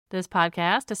This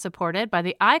podcast is supported by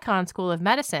the Icahn School of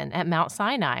Medicine at Mount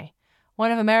Sinai, one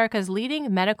of America's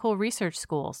leading medical research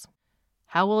schools.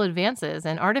 How will advances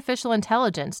in artificial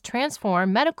intelligence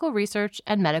transform medical research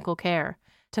and medical care?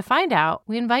 To find out,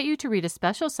 we invite you to read a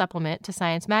special supplement to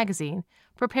Science Magazine,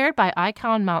 prepared by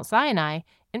Icahn Mount Sinai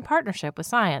in partnership with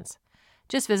Science.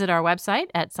 Just visit our website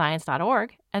at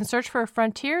science.org and search for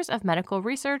Frontiers of Medical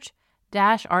Research -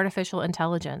 Artificial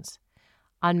Intelligence.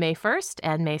 On May 1st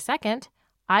and May 2nd,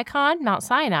 Icahn Mount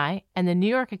Sinai and the New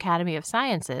York Academy of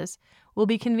Sciences will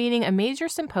be convening a major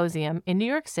symposium in New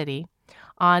York City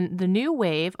on the new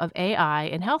wave of AI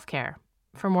in healthcare.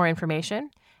 For more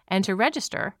information and to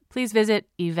register, please visit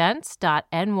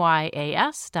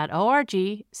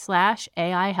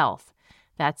events.nyas.org/AI Health.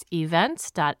 That's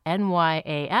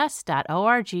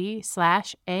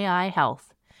events.nyas.org/AI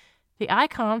Health. The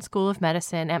Icahn School of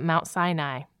Medicine at Mount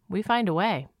Sinai. We find a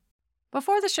way.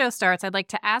 Before the show starts, I'd like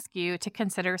to ask you to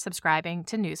consider subscribing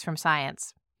to News from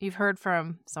Science. You've heard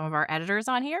from some of our editors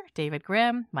on here, David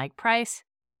Grimm, Mike Price.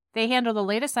 They handle the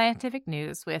latest scientific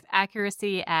news with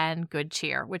accuracy and good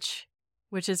cheer, which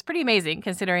is pretty amazing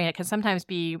considering it can sometimes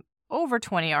be over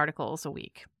 20 articles a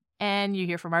week. And you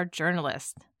hear from our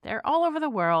journalists. They're all over the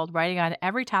world writing on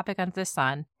every topic under the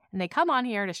sun, and they come on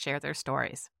here to share their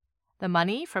stories. The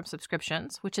money from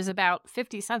subscriptions, which is about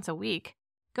 50 cents a week,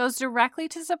 goes directly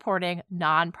to supporting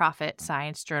nonprofit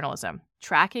science journalism,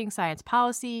 tracking science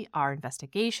policy, our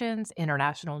investigations,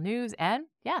 international news, and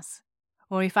yes,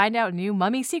 when we find out new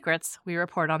mummy secrets, we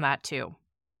report on that too.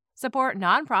 Support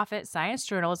nonprofit science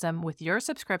journalism with your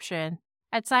subscription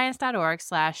at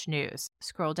science.org/news.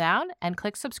 Scroll down and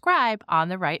click subscribe on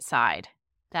the right side.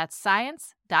 That's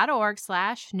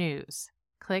science.org/news.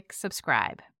 Click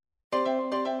subscribe.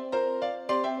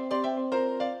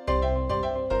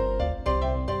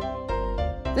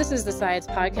 This is the Science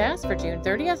Podcast for June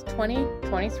 30th,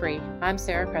 2023. I'm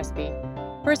Sarah Crespi.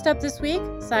 First up this week,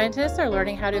 scientists are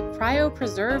learning how to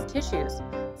cryopreserve tissues,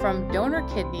 from donor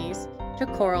kidneys to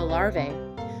coral larvae.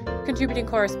 Contributing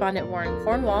correspondent Warren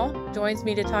Cornwall joins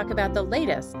me to talk about the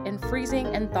latest in freezing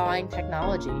and thawing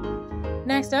technology.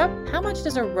 Next up, how much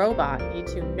does a robot need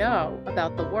to know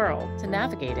about the world to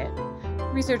navigate it?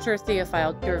 Researcher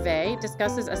Théophile Gervais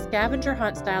discusses a scavenger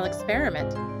hunt style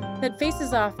experiment that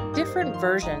faces off different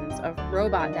versions of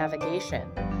robot navigation,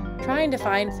 trying to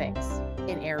find things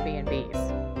in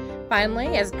Airbnbs.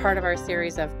 Finally, as part of our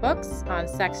series of books on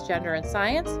sex, gender, and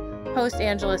science, host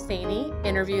Angela Saini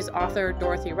interviews author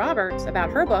Dorothy Roberts about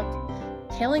her book,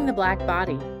 Killing the Black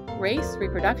Body: Race,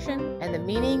 Reproduction, and the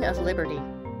Meaning of Liberty.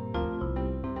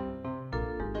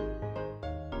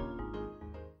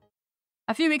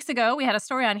 A few weeks ago, we had a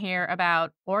story on here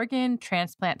about organ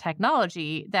transplant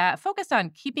technology that focused on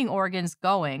keeping organs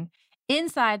going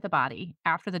inside the body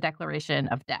after the declaration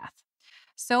of death.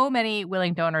 So many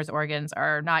willing donors' organs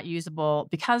are not usable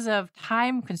because of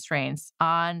time constraints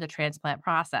on the transplant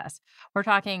process. We're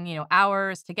talking,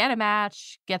 hours to get a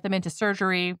match, get them into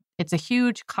surgery. It's a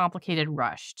huge, complicated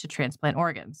rush to transplant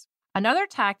organs. Another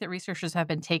tack that researchers have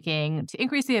been taking to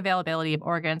increase the availability of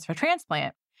organs for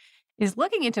transplant is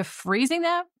looking into freezing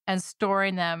them and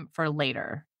storing them for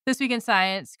later. This Week in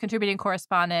Science, contributing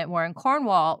correspondent Warren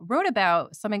Cornwall wrote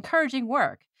about some encouraging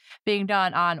work being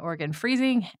done on organ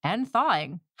freezing and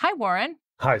thawing. Hi, Warren.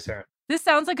 Hi, Sarah. This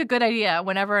sounds like a good idea.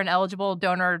 Whenever an eligible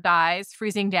donor dies,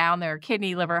 freezing down their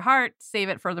kidney, liver, heart, save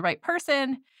it for the right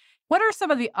person. What are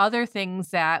some of the other things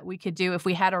that we could do if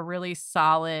we had a really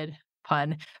solid,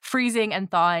 pun, freezing and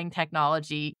thawing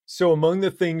technology? So among the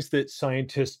things that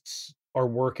scientists are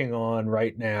working on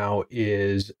right now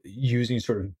is using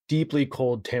sort of deeply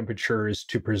cold temperatures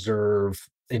to preserve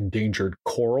endangered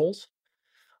corals,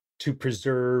 to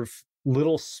preserve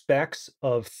little specks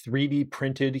of 3D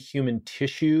printed human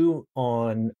tissue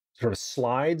on sort of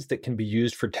slides that can be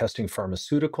used for testing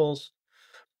pharmaceuticals,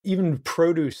 even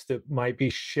produce that might be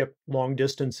shipped long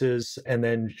distances and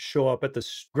then show up at the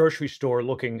grocery store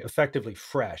looking effectively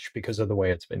fresh because of the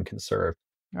way it's been conserved.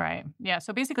 Right. Yeah.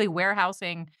 So basically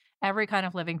warehousing every kind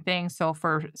of living thing. So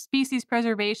for species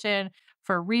preservation,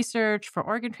 for research, for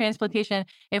organ transplantation,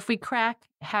 if we crack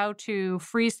how to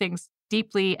freeze things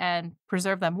deeply and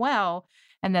preserve them well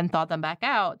and then thaw them back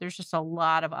out, there's just a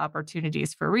lot of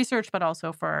opportunities for research, but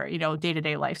also for,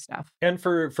 day-to-day life stuff. And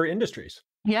for industries.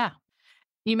 Yeah.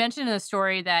 You mentioned in the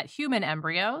story that human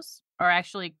embryos are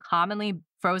actually commonly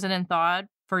frozen and thawed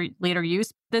for later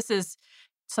use. This is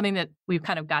something that we've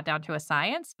kind of got down to a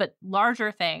science, but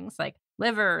larger things like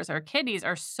livers or kidneys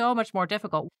are so much more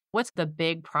difficult. What's the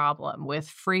big problem with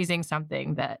freezing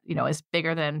something that, is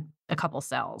bigger than a couple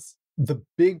cells? The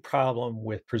big problem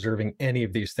with preserving any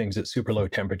of these things at super low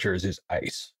temperatures is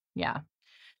ice. Yeah.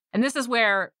 And this is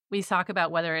where we talk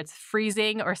about whether it's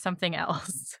freezing or something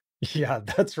else. Yeah,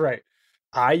 that's right.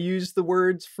 I use the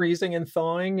words freezing and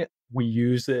thawing. We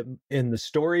use it in the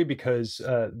story because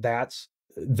that's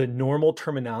the normal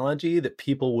terminology that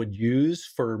people would use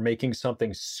for making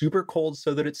something super cold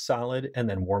so that it's solid and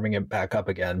then warming it back up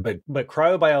again. But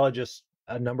cryobiologists,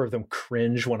 a number of them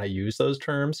cringe when I use those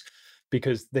terms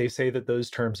because they say that those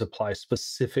terms apply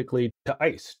specifically to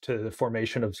ice, to the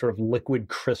formation of sort of liquid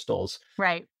crystals.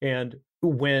 Right. And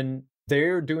when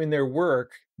they're doing their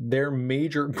work, their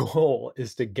major goal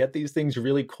is to get these things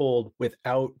really cold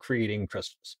without creating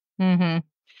crystals. Mm-hmm.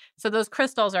 So those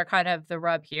crystals are kind of the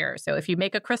rub here. So if you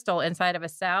make a crystal inside of a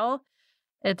cell,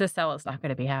 the cell is not going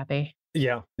to be happy.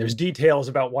 Yeah, there's details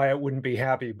about why it wouldn't be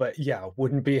happy, but yeah,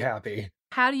 wouldn't be happy.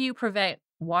 How do you prevent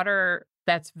water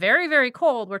that's very, very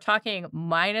cold? We're talking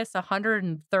minus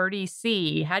 130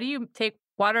 C. How do you take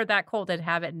water that cold and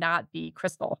have it not be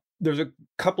crystal? There's a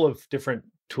couple of different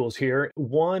tools here.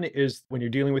 One is when you're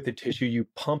dealing with the tissue, you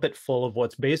pump it full of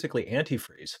what's basically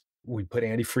antifreeze. We put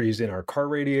antifreeze in our car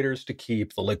radiators to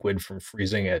keep the liquid from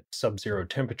freezing at sub-zero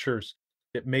temperatures.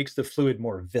 It makes the fluid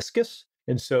more viscous,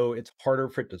 and so it's harder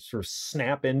for it to sort of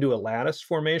snap into a lattice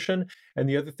formation. And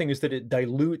the other thing is that it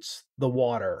dilutes the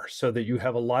water so that you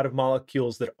have a lot of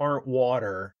molecules that aren't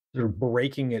water that are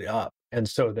breaking it up, and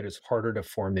so that it's harder to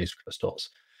form these crystals.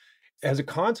 As a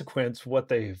consequence, what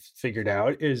they've figured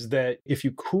out is that if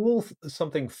you cool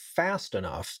something fast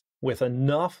enough with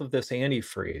enough of this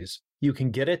antifreeze, you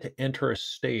can get it to enter a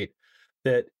state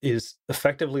that is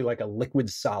effectively like a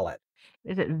liquid solid.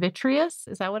 Is it vitreous?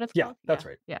 Is that what it's Yeah, called? that's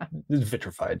right. Yeah. It's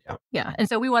vitrified. Yeah. Yeah. And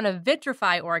so we want to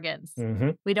vitrify organs.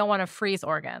 Mhm. We don't want to freeze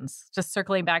organs. Just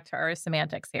circling back to our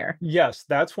semantics here. Yes,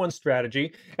 that's one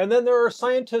strategy. And then there are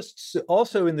scientists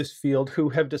also in this field who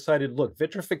have decided, look,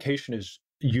 vitrification is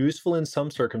useful in some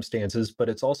circumstances, but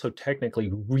it's also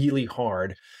technically really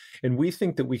hard. And we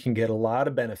think that we can get a lot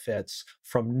of benefits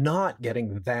from not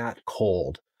getting that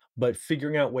cold, but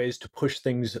figuring out ways to push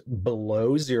things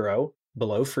below zero,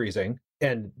 below freezing,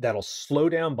 and that'll slow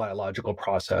down biological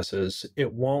processes.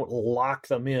 It won't lock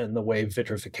them in the way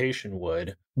vitrification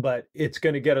would, but it's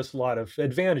going to get us a lot of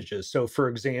advantages. So, for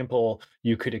example,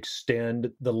 you could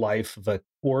extend the life of an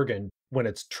organ when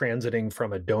it's transiting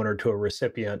from a donor to a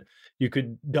recipient. You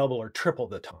could double or triple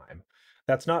the time.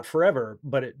 That's not forever,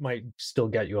 but it might still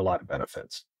get you a lot of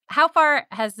benefits. How far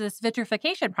has this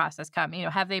vitrification process come?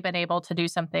 Have they been able to do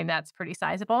something that's pretty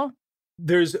sizable?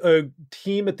 There's a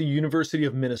team at the University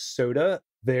of Minnesota.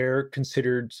 They're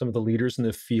considered some of the leaders in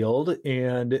the field,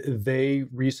 and they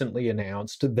recently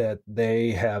announced that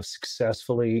they have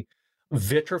successfully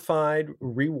vitrified,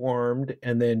 rewarmed,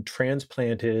 and then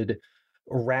transplanted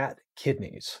rat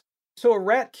kidneys. So a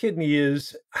rat kidney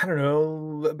is, I don't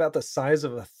know, about the size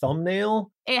of a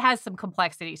thumbnail. It has some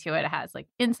complexity to it. It has like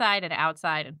inside and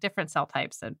outside and different cell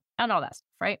types and all that stuff,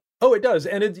 right? Oh, it does.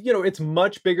 And it's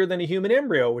much bigger than a human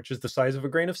embryo, which is the size of a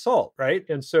grain of salt, right?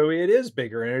 And so it is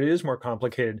bigger and it is more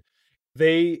complicated.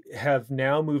 They have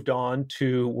now moved on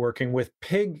to working with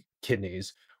pig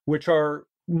kidneys, which are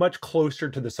much closer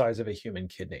to the size of a human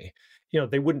kidney.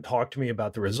 They wouldn't talk to me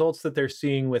about the results that they're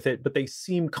seeing with it, but they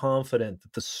seem confident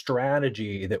that the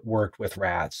strategy that worked with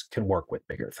rats can work with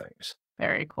bigger things.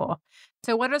 Very cool.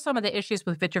 So what are some of the issues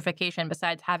with vitrification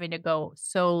besides having to go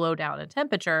so low down in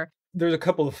temperature? There's a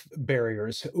couple of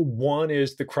barriers. One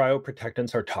is the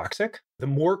cryoprotectants are toxic. The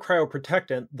more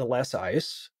cryoprotectant, the less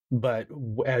ice. But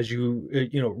as you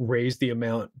raise the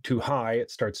amount too high,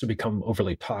 it starts to become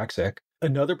overly toxic.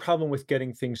 Another problem with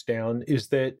getting things down is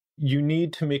that you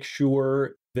need to make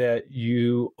sure that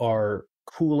you are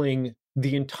cooling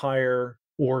the entire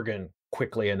organ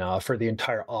quickly enough, or the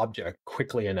entire object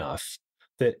quickly enough,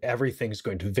 that everything's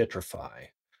going to vitrify.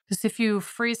 Because if you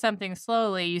freeze something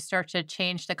slowly, you start to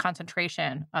change the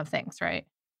concentration of things, right?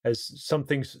 As some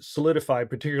things solidify,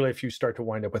 particularly if you start to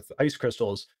wind up with ice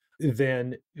crystals,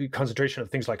 then the concentration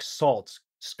of things like salts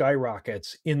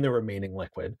skyrockets in the remaining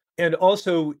liquid. And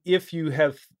also, if you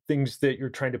have things that you're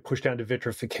trying to push down to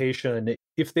vitrification,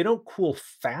 if they don't cool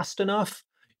fast enough,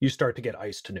 you start to get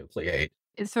ice to nucleate.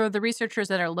 So the researchers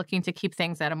that are looking to keep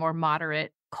things at a more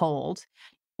moderate cold,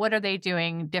 what are they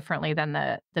doing differently than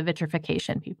the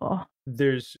vitrification people?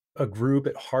 There's a group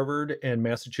at Harvard and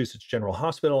Massachusetts General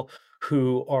Hospital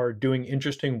who are doing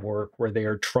interesting work where they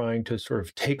are trying to sort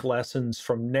of take lessons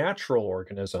from natural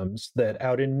organisms that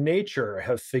out in nature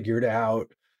have figured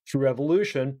out through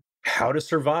evolution how to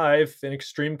survive in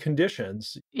extreme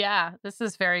conditions. Yeah, this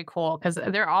is very cool because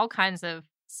there are all kinds of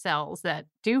cells that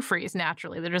do freeze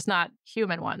naturally. They're just not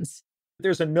human ones.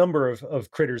 There's a number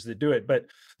of critters that do it, but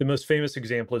the most famous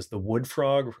example is the wood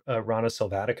frog, Rana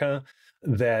sylvatica,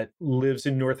 that lives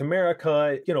in North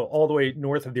America, all the way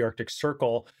north of the Arctic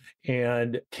Circle,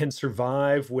 and can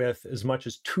survive with as much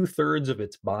as two-thirds of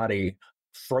its body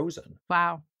frozen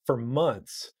Wow. for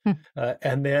months, Hmm.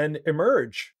 and then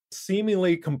emerge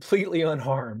seemingly completely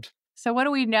unharmed. So what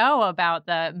do we know about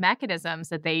the mechanisms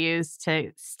that they use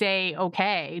to stay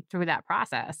okay through that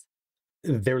process?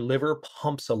 Their liver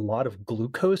pumps a lot of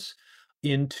glucose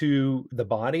into the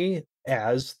body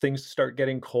as things start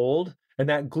getting cold, and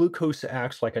that glucose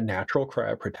acts like a natural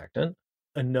cryoprotectant.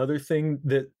 Another thing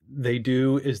that they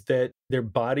do is that their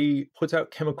body puts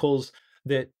out chemicals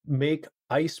that make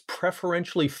ice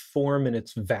preferentially form in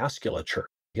its vasculature,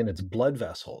 in its blood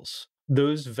vessels.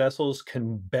 Those vessels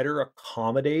can better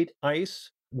accommodate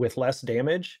ice with less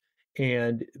damage.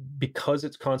 And because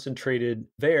it's concentrated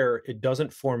there, it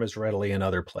doesn't form as readily in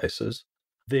other places.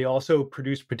 They also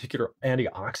produce particular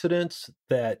antioxidants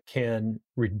that can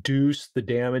reduce the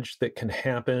damage that can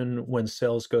happen when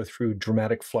cells go through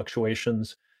dramatic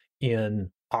fluctuations in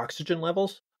oxygen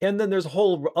levels. And then there's a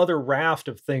whole other raft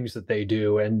of things that they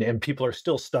do, and people are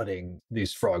still studying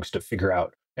these frogs to figure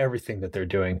out everything that they're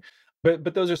doing.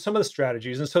 But those are some of the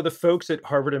strategies. And so the folks at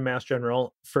Harvard and Mass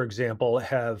General, for example,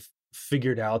 have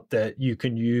figured out that you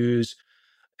can use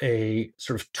a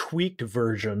sort of tweaked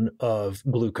version of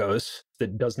glucose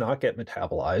that does not get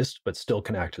metabolized, but still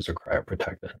can act as a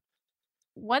cryoprotectant.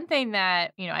 One thing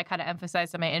that, I kind of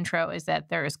emphasized in my intro is that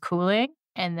there is cooling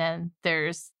and then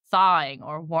there's thawing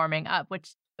or warming up,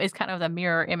 which is kind of the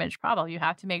mirror image problem. You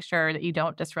have to make sure that you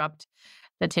don't disrupt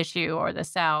the tissue or the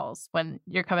cells when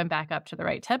you're coming back up to the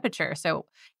right temperature. So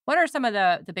what are some of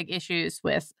the big issues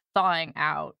with thawing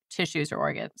out tissues or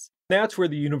organs? That's where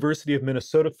the University of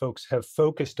Minnesota folks have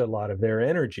focused a lot of their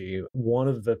energy. One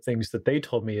of the things that they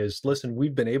told me is, listen,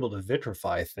 we've been able to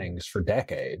vitrify things for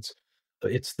decades.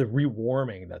 It's the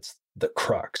rewarming that's the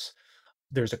crux.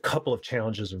 There's a couple of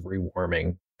challenges of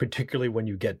rewarming, particularly when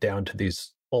you get down to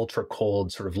these ultra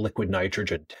cold sort of liquid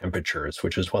nitrogen temperatures,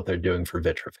 which is what they're doing for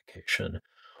vitrification.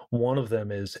 One of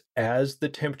them is as the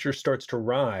temperature starts to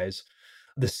rise,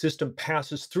 the system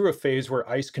passes through a phase where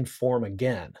ice can form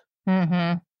again.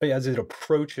 Mm-hmm. As it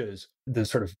approaches the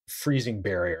sort of freezing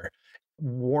barrier.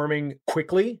 Warming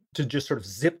quickly to just sort of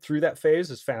zip through that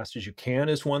phase as fast as you can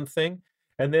is one thing.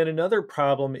 And then another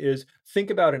problem is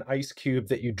think about an ice cube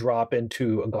that you drop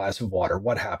into a glass of water.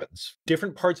 What happens?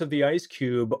 Different parts of the ice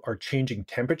cube are changing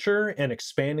temperature and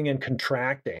expanding and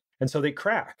contracting. And so they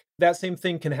crack. That same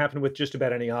thing can happen with just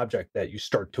about any object that you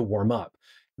start to warm up.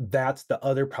 That's the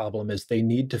other problem is they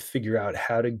need to figure out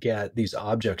how to get these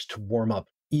objects to warm up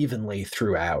evenly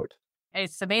throughout.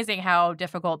 It's amazing how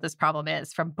difficult this problem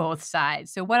is from both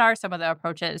sides. So what are some of the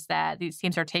approaches that these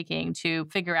teams are taking to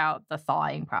figure out the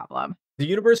thawing problem? The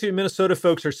University of Minnesota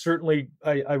folks are certainly,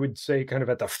 I would say, kind of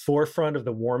at the forefront of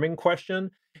the warming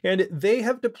question. And they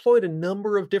have deployed a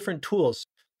number of different tools.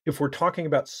 If we're talking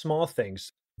about small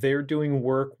things, they're doing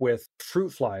work with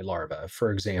fruit fly larvae,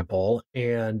 for example,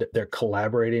 and they're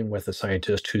collaborating with a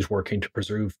scientist who's working to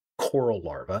preserve coral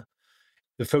larvae.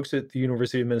 The folks at the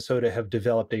University of Minnesota have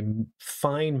developed a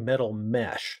fine metal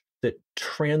mesh that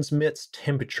transmits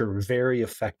temperature very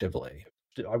effectively.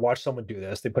 I watched someone do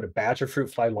this. They put a batch of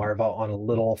fruit fly larvae on a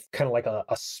little, kind of like a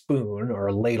spoon or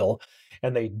a ladle,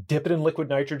 and they dip it in liquid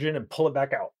nitrogen and pull it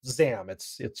back out. Zam,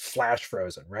 it's flash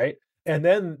frozen, right? And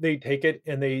then they take it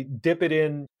and they dip it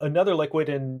in another liquid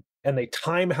and they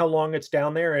time how long it's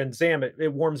down there, and zam,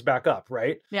 it warms back up,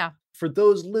 right? Yeah. For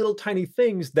those little tiny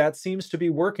things, that seems to be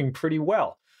working pretty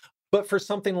well. But for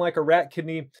something like a rat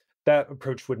kidney, that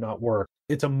approach would not work.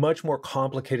 It's a much more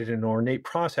complicated and ornate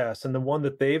process. And the one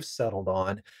that they've settled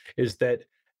on is that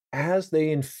as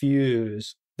they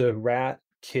infuse the rat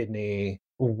kidney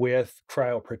with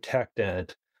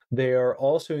cryoprotectant, they are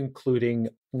also including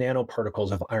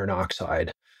nanoparticles of iron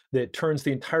oxide that turns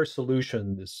the entire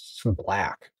solution this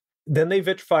black. Then they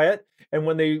vitrify it. And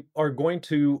when they are going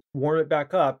to warm it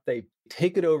back up, they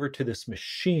take it over to this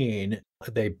machine.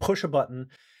 They push a button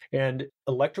and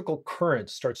electrical current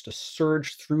starts to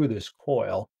surge through this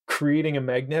coil, creating a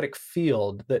magnetic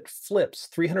field that flips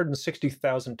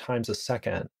 360,000 times a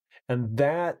second. And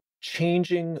that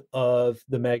changing of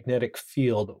the magnetic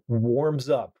field warms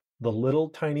up the little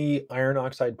tiny iron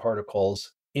oxide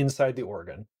particles inside the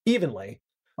organ evenly.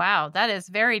 Wow, that is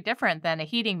very different than a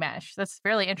heating mesh. That's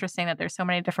really interesting that there's so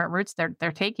many different routes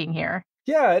they're taking here.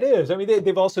 Yeah, it is. I mean,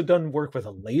 they've also done work with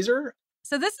a laser.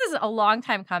 So this is a long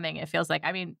time coming, it feels like.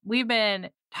 I mean, we've been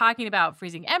talking about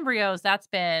freezing embryos. That's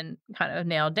been kind of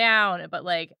nailed down. But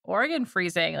like organ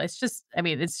freezing, it's just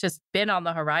been on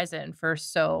the horizon for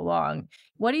so long.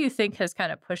 What do you think has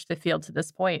kind of pushed the field to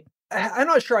this point? I'm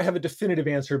not sure I have a definitive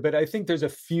answer, but I think there's a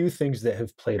few things that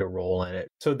have played a role in it.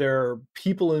 So there are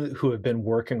people who have been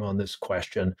working on this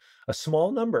question, a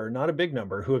small number, not a big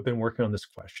number, who have been working on this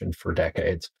question for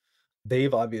decades.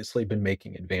 They've obviously been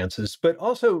making advances, but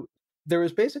also there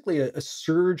was basically a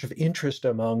surge of interest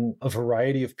among a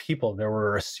variety of people. There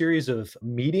were a series of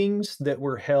meetings that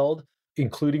were held,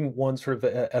 including one sort of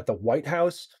at the White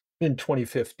House in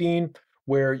 2015,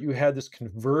 where you had this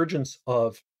convergence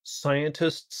of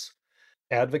scientists,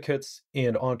 advocates,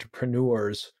 and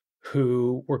entrepreneurs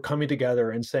who were coming together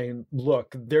and saying,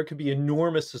 look, there could be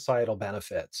enormous societal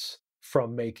benefits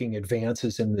from making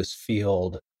advances in this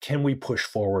field. Can we push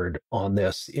forward on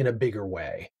this in a bigger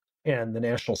way? And the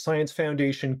National Science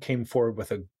Foundation came forward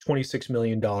with a $26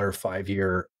 million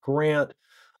 5-year grant.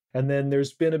 And then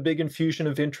there's been a big infusion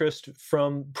of interest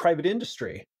from private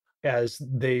industry as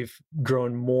they've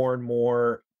grown more and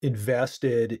more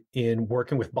invested in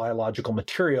working with biological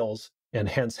materials and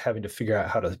hence having to figure out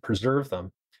how to preserve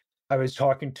them. I was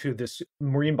talking to this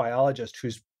marine biologist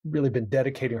who's really been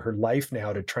dedicating her life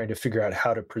now to trying to figure out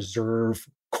how to preserve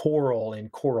coral in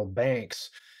coral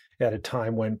banks at a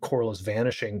time when coral is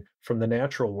vanishing from the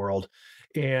natural world.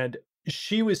 And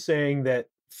she was saying that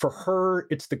for her,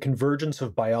 it's the convergence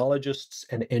of biologists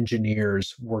and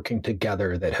engineers working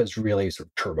together that has really sort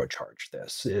of turbocharged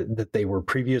this, that they were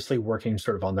previously working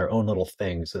sort of on their own little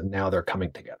things, and now they're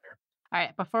coming together. All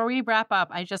right, before we wrap up,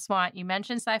 I just want, you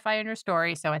mentioned sci-fi in your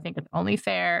story, so I think it's only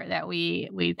fair that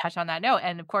we touch on that note.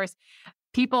 And of course,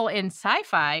 people in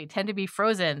sci-fi tend to be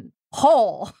frozen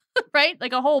whole, right?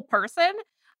 Like a whole person.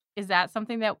 Is that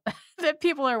something that that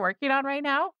people are working on right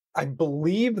now? I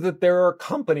believe that there are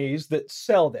companies that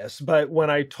sell this, but when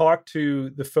I talk to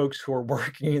the folks who are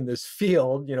working in this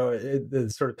field,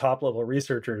 the sort of top level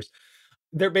researchers,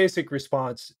 their basic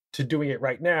response to doing it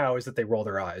right now is that they roll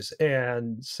their eyes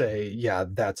and say, yeah,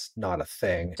 that's not a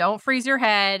thing. Don't freeze your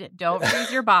head. Don't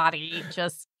freeze your body.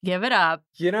 Just give it up.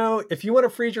 If you want to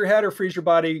freeze your head or freeze your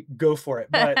body, go for it.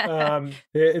 But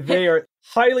they are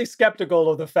highly skeptical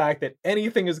of the fact that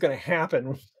anything is going to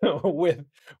happen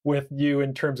with you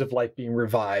in terms of life being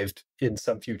revived in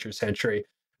some future century.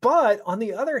 But on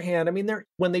the other hand,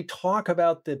 when they talk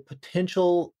about the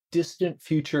potential distant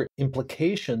future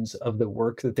implications of the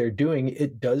work that they're doing,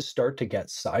 it does start to get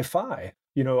sci-fi.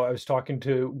 I was talking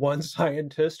to one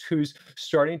scientist who's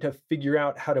starting to figure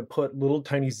out how to put little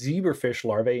tiny zebrafish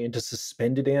larvae into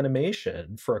suspended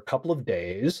animation for a couple of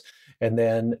days and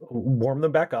then warm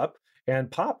them back up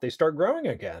and pop, they start growing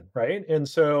again, right? And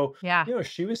so,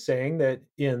 she was saying that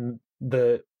in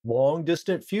the long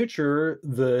distant future,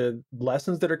 the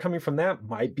lessons that are coming from that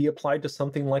might be applied to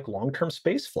something like long-term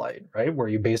space flight, right? Where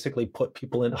you basically put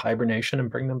people in hibernation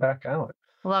and bring them back out.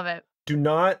 Love it. Do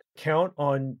not count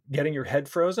on getting your head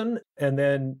frozen and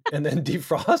then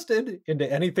defrosted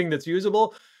into anything that's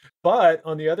usable. But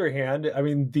on the other hand,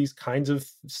 these kinds of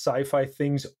sci-fi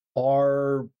things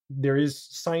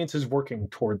science is working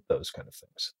toward those kind of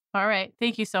things. All right.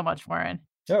 Thank you so much, Warren.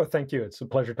 Oh, thank you. It's a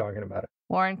pleasure talking about it.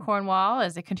 Warren Cornwall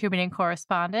is a contributing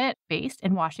correspondent based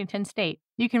in Washington State.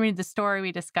 You can read the story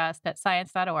we discussed at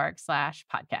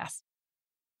science.org/podcast.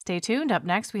 Stay tuned. Up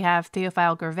next, we have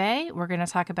Théophile Gervais. We're going to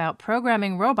talk about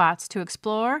programming robots to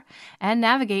explore and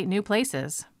navigate new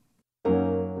places.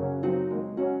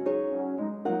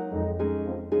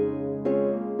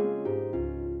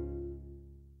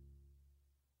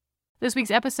 This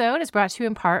week's episode is brought to you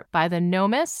in part by the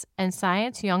NOMIS and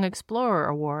Science Young Explorer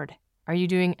Award. Are you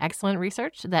doing excellent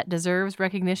research that deserves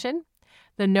recognition?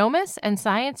 The NOMIS and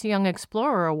Science Young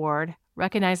Explorer Award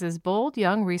recognizes bold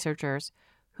young researchers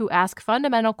who ask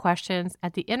fundamental questions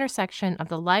at the intersection of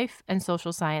the life and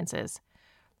social sciences.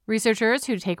 Researchers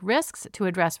who take risks to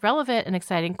address relevant and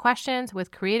exciting questions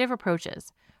with creative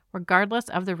approaches, regardless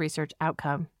of the research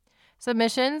outcome.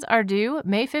 Submissions are due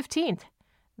May 15th.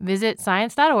 Visit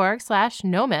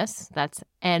science.org/NOMIS, that's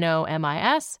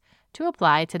NOMIS, to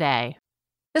apply today.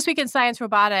 This week in Science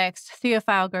Robotics,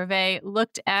 Théophile Gervais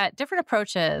looked at different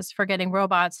approaches for getting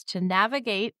robots to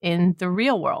navigate in the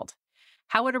real world.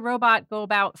 How would a robot go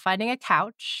about finding a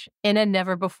couch in a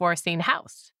never-before-seen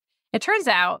house? It turns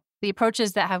out the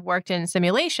approaches that have worked in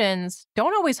simulations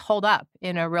don't always hold up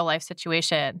in a real-life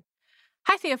situation.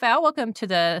 Hi, Théophile. Welcome to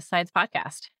the Science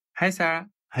Podcast. Hi, Sarah.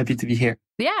 Happy to be here.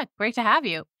 Yeah, great to have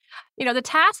you. The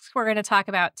tasks we're going to talk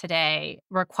about today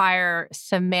require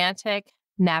semantic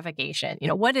navigation.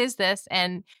 What is this?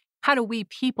 And how do we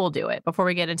people do it before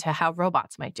we get into how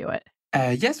robots might do it?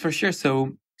 Yes, for sure.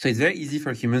 So it's very easy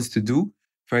for humans to do.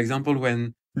 For example,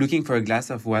 when looking for a glass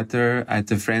of water at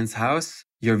a friend's house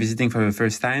you're visiting for the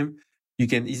first time, you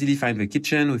can easily find the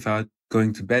kitchen without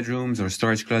going to bedrooms or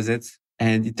storage closets.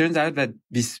 And it turns out that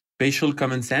this spatial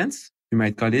common sense, you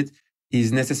might call it,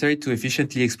 is necessary to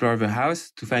efficiently explore the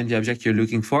house to find the object you're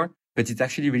looking for. But it's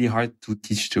actually really hard to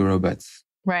teach to robots.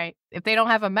 Right. If they don't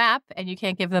have a map and you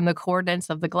can't give them the coordinates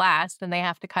of the glass, then they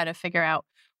have to kind of figure out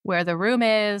where the room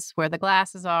is, where the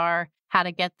glasses are, how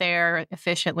to get there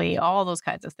efficiently, all those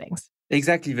kinds of things.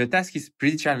 Exactly. The task is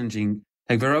pretty challenging.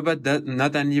 Like the robot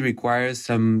not only requires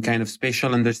some kind of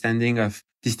spatial understanding of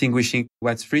distinguishing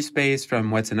what's free space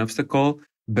from what's an obstacle,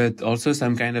 but also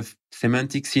some kind of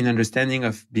semantic scene understanding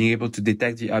of being able to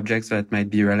detect the objects that might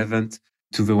be relevant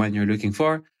to the one you're looking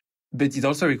for. But it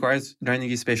also requires learning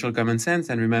the spatial common sense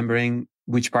and remembering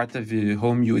which part of the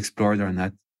home you explored or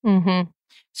not. Mm-hmm.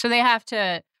 So they have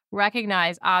to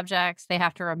recognize objects. They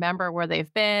have to remember where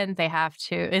they've been.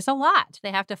 It's a lot.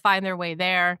 They have to find their way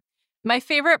there. My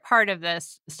favorite part of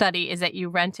this study is that you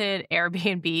rented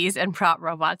Airbnbs and brought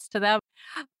robots to them.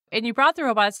 And you brought the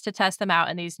robots to test them out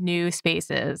in these new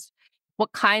spaces.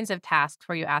 What kinds of tasks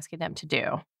were you asking them to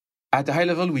do? At a high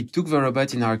level, we took the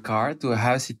robot in our car to a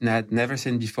house it had never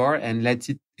seen before and let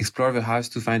it explore the house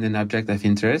to find an object of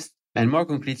interest. And more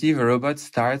concretely, the robot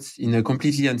starts in a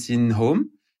completely unseen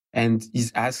home and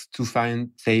is asked to find,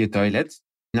 say, a toilet.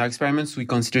 In our experiments, we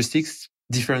consider 6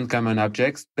 different common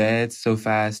objects: beds,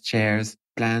 sofas, chairs,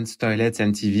 plants, toilets,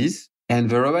 and TVs. And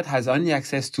the robot has only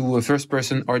access to a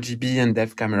first-person RGB and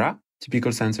depth camera,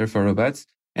 typical sensor for robots,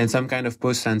 and some kind of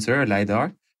pose sensor, a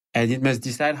LiDAR, and it must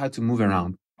decide how to move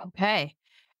around. Okay.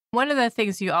 One of the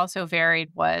things you also varied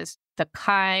was the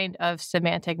kind of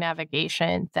semantic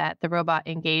navigation that the robot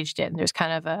engaged in. There's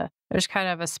kind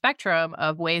of a spectrum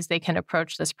of ways they can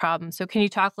approach this problem. So can you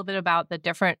talk a little bit about the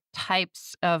different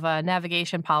types of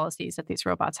navigation policies that these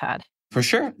robots had? For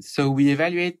sure. So we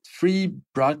evaluate 3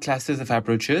 broad classes of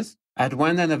approaches. At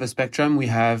one end of the spectrum, we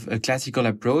have a classical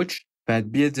approach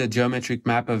that builds a geometric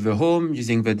map of the home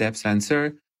using the depth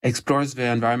sensor, explores the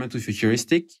environment with a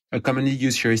heuristic. A commonly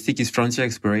used heuristic is frontier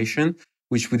exploration,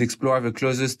 which would explore the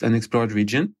closest unexplored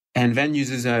region, and then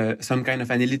uses some kind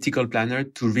of analytical planner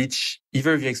to reach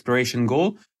either the exploration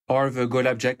goal or the goal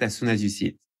object as soon as you see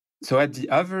it. So at the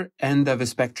other end of the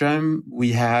spectrum,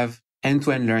 we have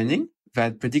end-to-end learning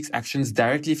that predicts actions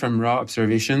directly from raw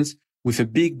observations with a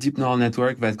big deep neural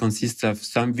network that consists of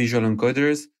some visual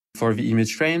encoders for the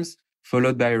image frames,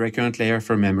 followed by a recurrent layer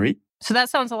for memory. So that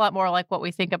sounds a lot more like what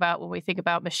we think about when we think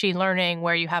about machine learning,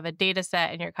 where you have a data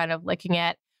set and you're kind of looking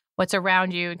at what's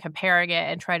around you and comparing it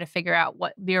and trying to figure out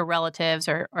what your relatives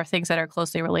or things that are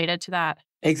closely related to that.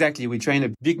 Exactly. We train a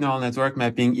big neural network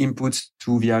mapping inputs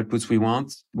to the outputs we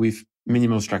want with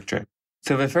minimal structure.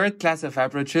 So the third class of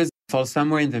approaches falls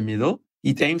somewhere in the middle.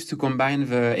 It aims to combine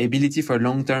the ability for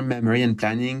long-term memory and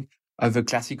planning of the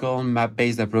classical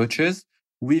map-based approaches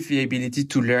with the ability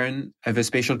to learn the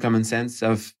spatial common sense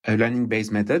of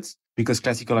learning-based methods, because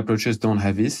classical approaches don't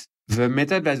have this. The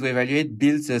method that we evaluate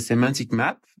builds a semantic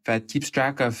map that keeps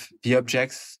track of the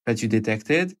objects that you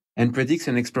detected and predicts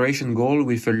an exploration goal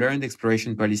with a learned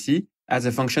exploration policy as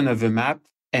a function of the map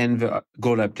and the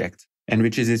goal object, and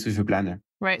reaches it with a planner.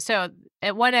 Right. So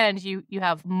at one end, you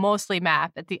have mostly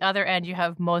map. At the other end, you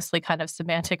have mostly kind of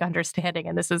semantic understanding.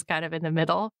 And this is kind of in the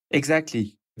middle.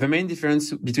 Exactly. The main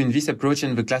difference between this approach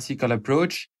and the classical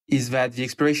approach is that the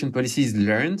exploration policy is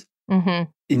learned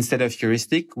instead of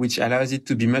heuristic, which allows it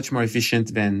to be much more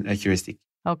efficient than a heuristic.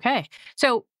 Okay.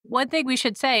 So one thing we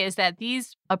should say is that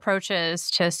these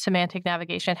approaches to semantic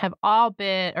navigation have all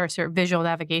been, or sort of visual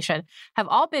navigation, have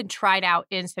all been tried out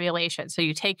in simulation. So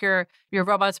you take your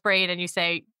robot's brain and you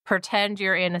say, pretend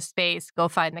you're in a space, go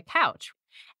find the couch.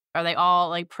 Are they all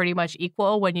like pretty much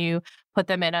equal when you put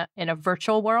them in a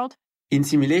virtual world? In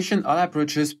simulation, all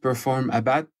approaches perform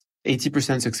about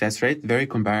 80% success rate, very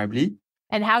comparably.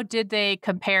 And how did they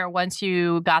compare once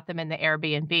you got them in the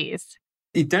Airbnbs?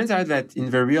 It turns out that in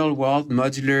the real world,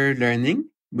 modular learning,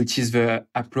 which is the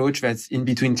approach that's in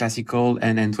between classical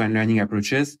and end-to-end learning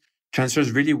approaches,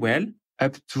 transfers really well,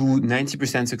 up to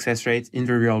 90% success rate in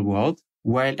the real world,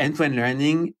 while end-to-end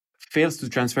learning fails to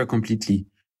transfer completely,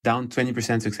 down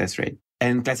 20% success rate.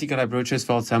 And classical approaches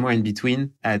fall somewhere in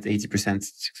between at 80%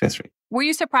 success rate. Were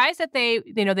you surprised that they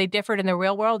differed in the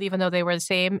real world, even though they were the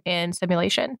same in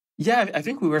simulation? Yeah, I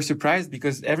think we were surprised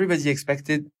because everybody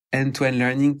expected end-to-end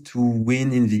learning to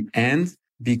win in the end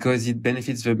because it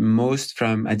benefits the most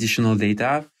from additional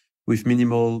data with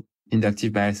minimal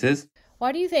inductive biases.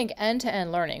 Why do you think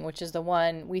end-to-end learning, which is the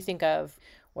one we think of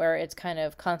where it's kind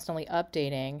of constantly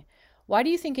updating. Why do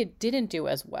you think it didn't do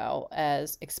as well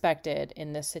as expected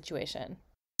in this situation?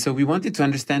 So we wanted to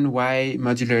understand why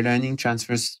modular learning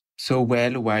transfers so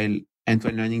well while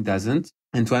end-to-end learning doesn't.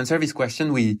 And to answer this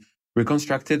question, we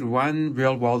reconstructed one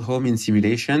real-world home in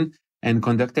simulation and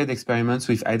conducted experiments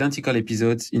with identical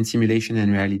episodes in simulation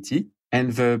and reality.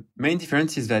 And the main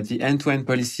difference is that the end-to-end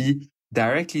policy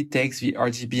directly takes the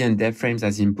RGB and depth frames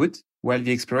as input, while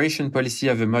the exploration policy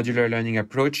of the modular learning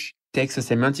approach takes a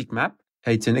semantic map.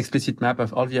 It's an explicit map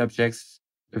of all the objects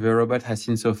the robot has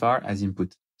seen so far as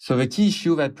input. So the key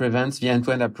issue that prevents the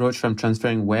end-to-end approach from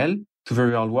transferring well to the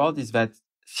real world is that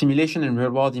simulation and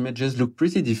real-world images look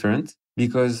pretty different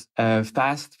because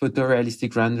fast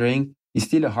photorealistic rendering is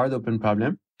still a hard open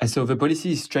problem. And so the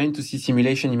policy is trained to see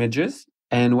simulation images.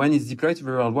 And when it's deployed to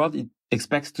the real world, it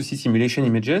expects to see simulation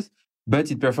images,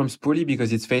 but it performs poorly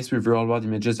because it's faced with real-world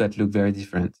images that look very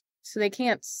different. So they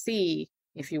can't see,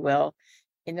 if you will,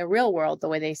 in the real world the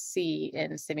way they see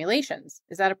in simulations.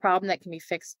 Is that a problem that can be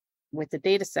fixed with the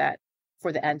data set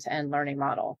for the end-to-end learning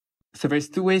model? So there's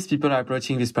two ways people are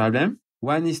approaching this problem.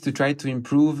 One is to try to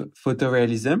improve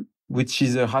photorealism, which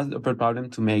is a hard upper problem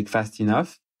to make fast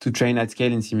enough to train at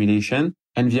scale in simulation.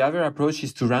 And the other approach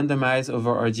is to randomize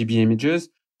over RGB images,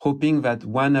 hoping that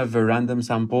one of the random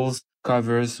samples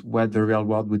covers what the real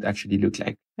world would actually look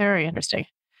like. Very interesting.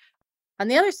 On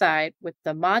the other side, with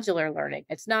the modular learning,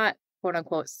 it's not, quote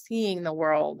unquote, seeing the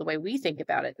world the way we think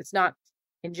about it. It's not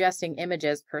ingesting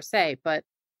images per se, but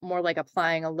more like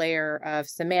applying a layer of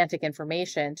semantic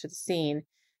information to the scene.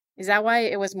 Is that why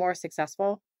it was more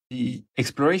successful? The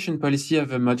exploration policy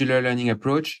of a modular learning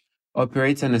approach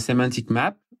operates on a semantic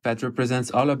map that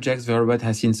represents all objects the robot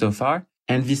has seen so far.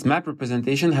 And this map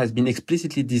representation has been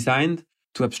explicitly designed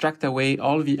to abstract away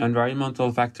all the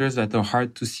environmental factors that are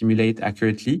hard to simulate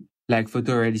accurately, like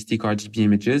photorealistic RGB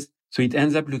images. So it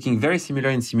ends up looking very similar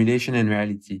in simulation and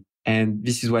reality. And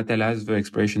this is what allows the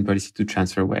exploration policy to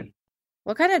transfer well.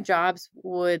 What kind of jobs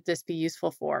would this be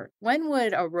useful for? When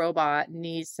would a robot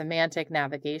need semantic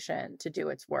navigation to do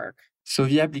its work? So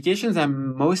the applications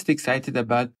I'm most excited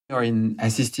about are in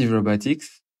assistive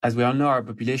robotics. As we all know, our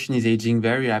population is aging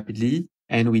very rapidly,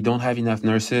 and we don't have enough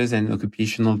nurses and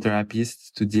occupational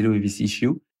therapists to deal with this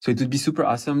issue. So it would be super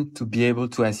awesome to be able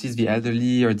to assist the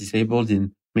elderly or disabled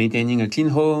in maintaining a clean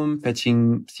home,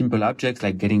 fetching simple objects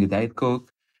like getting a Diet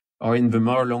Coke, or in the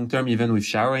more long term, even with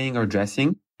showering or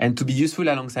dressing. And to be useful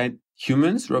alongside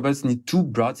humans, robots need two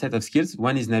broad set of skills.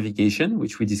 One is navigation,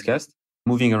 which we discussed,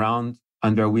 moving around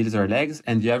on their wheels or legs.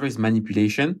 And the other is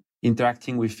manipulation,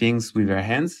 interacting with things with their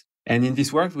hands. And in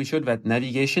this work, we showed that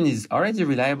navigation is already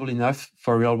reliable enough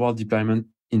for real-world deployment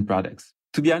in products.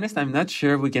 To be honest, I'm not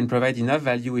sure we can provide enough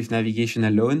value with navigation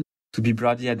alone to be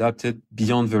broadly adopted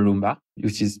beyond the Roomba,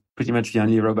 which is pretty much the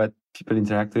only robot people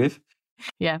interact with.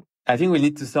 Yeah. I think we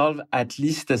need to solve at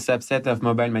least a subset of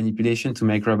mobile manipulation to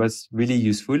make robots really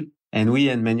useful. And we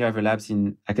and many other labs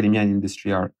in academia and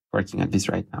industry are working on this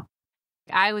right now.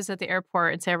 I was at the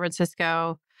airport in San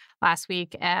Francisco last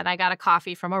week and I got a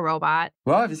coffee from a robot.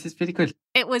 Wow, this is pretty cool.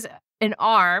 It was an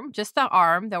arm, just the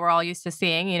arm that we're all used to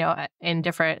seeing, in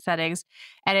different settings.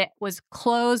 And it was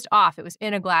closed off. It was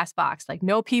in a glass box. Like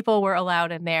no people were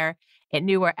allowed in there. It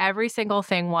knew where every single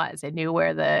thing was. It knew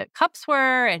where the cups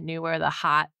were. It knew where the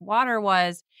hot water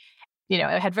was. It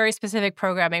had very specific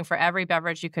programming for every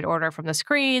beverage you could order from the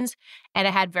screens. And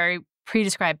it had very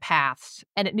pre-described paths.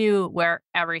 And it knew where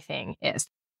everything is.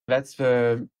 That's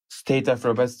the state of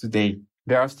robots today.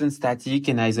 They're often static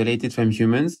and isolated from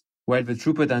humans, while the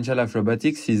true potential of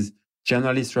robotics is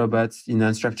generalist robots in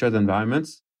unstructured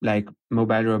environments, like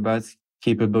mobile robots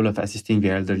capable of assisting the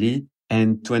elderly.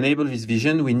 And to enable this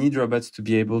vision, we need robots to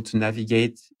be able to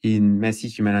navigate in messy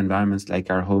human environments like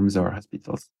our homes or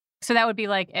hospitals. So that would be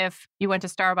like if you went to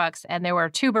Starbucks and there were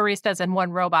two baristas and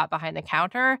one robot behind the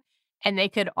counter, and they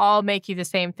could all make you the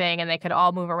same thing and they could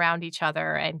all move around each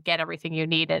other and get everything you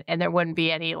needed. And there wouldn't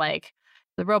be any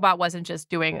the robot wasn't just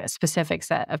doing a specific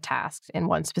set of tasks in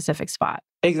one specific spot.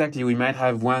 Exactly. We might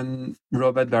have one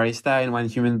robot barista and one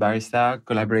human barista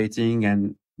collaborating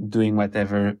and doing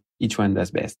whatever each one does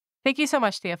best. Thank you so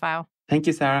much, Theophile. Thank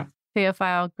you, Sarah.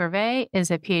 Theophile Gervais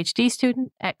is a PhD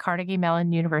student at Carnegie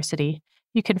Mellon University.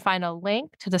 You can find a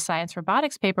link to the science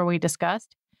robotics paper we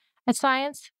discussed at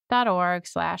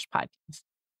science.org/podcast.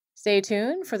 Stay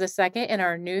tuned for the second in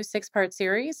our new 6-part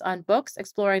series on books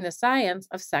exploring the science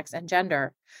of sex and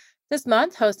gender. This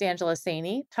month, host Angela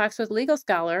Saini talks with legal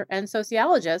scholar and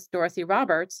sociologist Dorothy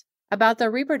Roberts about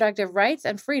the reproductive rights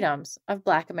and freedoms of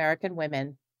Black American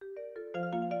women.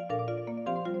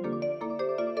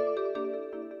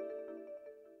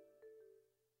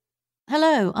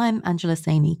 Hello, I'm Angela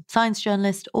Saini, science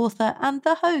journalist, author, and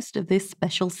the host of this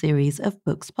special series of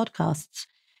books podcasts.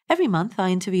 Every month, I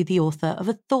interview the author of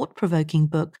a thought-provoking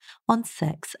book on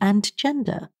sex and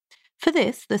gender. For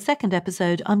this, the second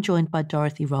episode, I'm joined by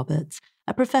Dorothy Roberts,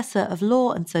 a professor of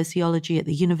law and sociology at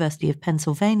the University of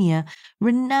Pennsylvania,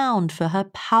 renowned for her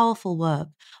powerful work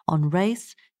on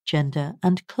race, gender,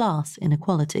 and class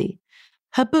inequality.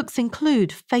 Her books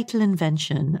include Fatal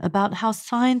Invention, about how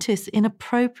scientists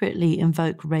inappropriately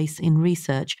invoke race in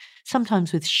research,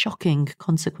 sometimes with shocking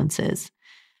consequences.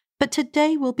 But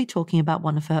today we'll be talking about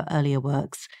one of her earlier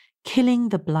works, Killing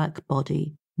the Black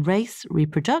Body, Race,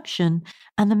 Reproduction,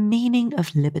 and the Meaning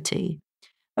of Liberty.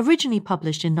 Originally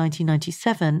published in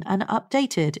 1997 and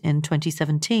updated in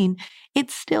 2017,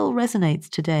 it still resonates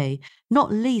today,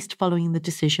 not least following the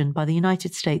decision by the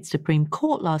United States Supreme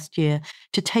Court last year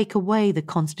to take away the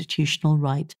constitutional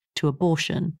right to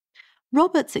abortion.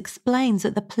 Roberts explains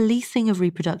that the policing of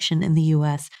reproduction in the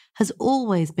US has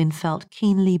always been felt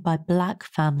keenly by Black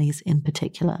families in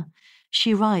particular.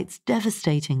 She writes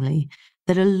devastatingly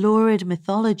that a lurid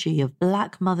mythology of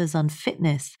Black mothers'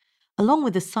 unfitness, along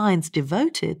with the science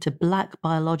devoted to Black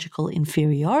biological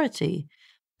inferiority,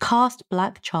 cast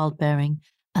Black childbearing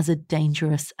as a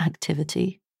dangerous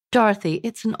activity. Dorothy,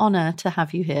 it's an honor to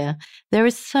have you here. There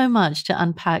is so much to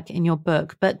unpack in your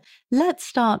book, but let's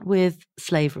start with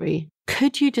slavery.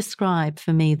 Could you describe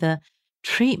for me the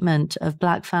treatment of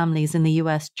Black families in the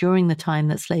US during the time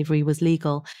that slavery was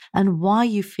legal, and why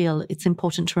you feel it's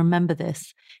important to remember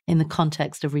this in the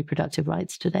context of reproductive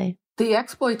rights today? The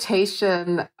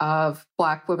exploitation of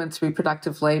Black women's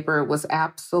reproductive labor was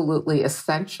absolutely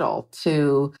essential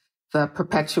to the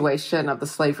perpetuation of the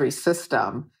slavery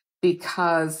system,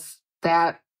 because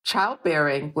that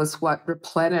childbearing was what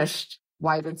replenished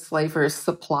white enslavers'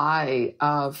 supply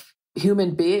of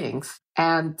human beings.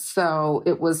 And so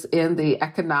it was in the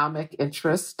economic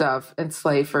interest of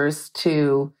enslavers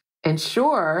to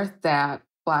ensure that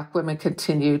Black women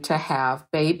continued to have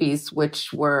babies,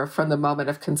 which were, from the moment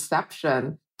of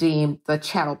conception, deemed the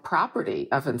chattel property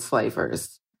of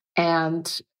enslavers.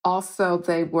 And also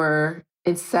they were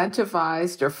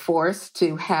incentivized or forced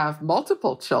to have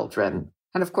multiple children.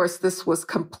 And of course, this was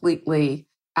completely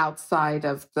outside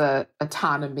of the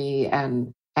autonomy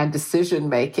and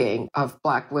decision-making of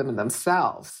Black women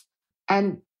themselves.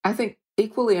 And I think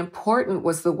equally important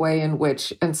was the way in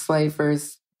which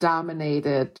enslavers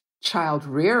dominated child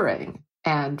rearing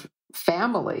and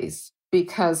families,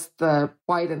 because the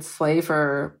white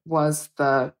enslaver was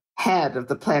the head of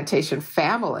the plantation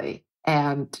family,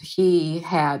 and he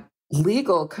had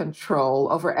legal control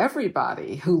over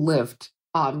everybody who lived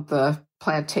on the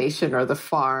plantation or the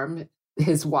farm,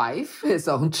 his wife, his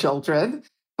own children,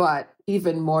 but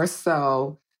even more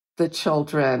so the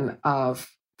children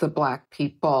of the Black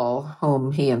people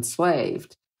whom he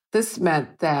enslaved. This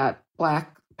meant that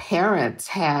Black parents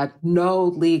had no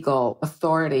legal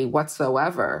authority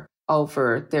whatsoever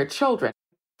over their children.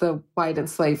 The white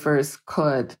enslavers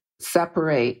could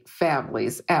separate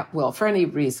families at will for any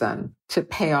reason, to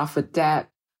pay off a debt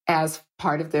as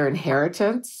part of their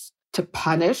inheritance, to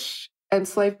punish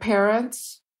enslaved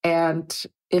parents, and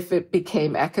if it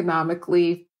became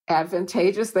economically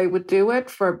advantageous, they would do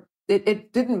it.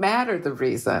 It didn't matter the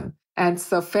reason. And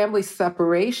so family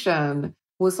separation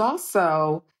was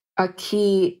also a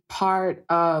key part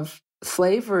of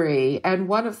slavery, and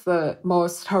one of the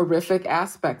most horrific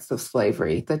aspects of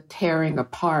slavery, the tearing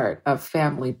apart of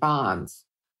family bonds.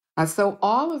 So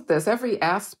all of this, every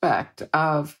aspect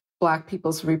of Black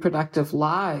people's reproductive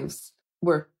lives,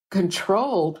 were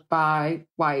controlled by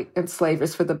white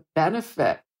enslavers for the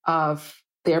benefit of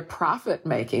their profit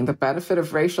making, the benefit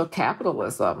of racial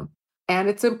capitalism. And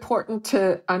it's important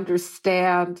to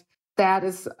understand that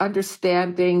is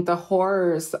understanding the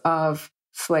horrors of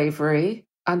slavery,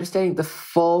 understanding the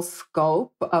full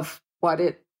scope of what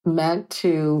it meant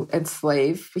to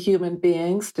enslave human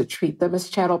beings, to treat them as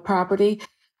chattel property.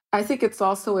 I think it's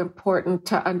also important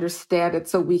to understand it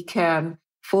so we can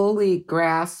fully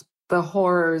grasp the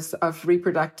horrors of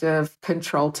reproductive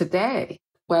control today,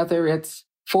 whether it's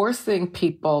forcing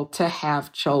people to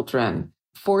have children,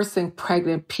 forcing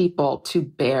pregnant people to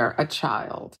bear a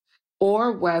child,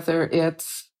 or whether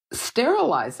it's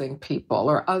sterilizing people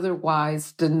or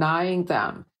otherwise denying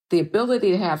them the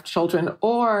ability to have children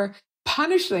or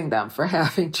punishing them for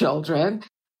having children.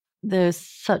 There's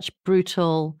such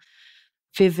brutal,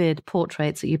 vivid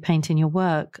portraits that you paint in your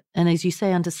work. And as you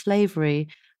say, under slavery,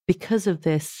 because of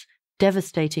this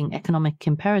devastating economic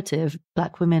imperative,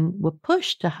 Black women were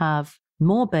pushed to have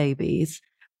more babies.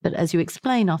 But as you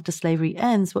explain, after slavery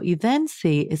ends, what you then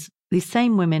see is these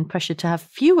same women pressured to have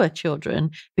fewer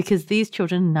children because these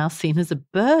children are now seen as a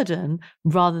burden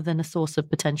rather than a source of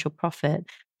potential profit.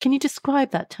 Can you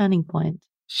describe that turning point?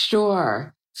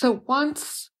 Sure. So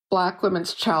once Black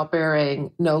women's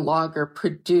childbearing no longer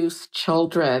produced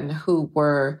children who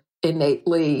were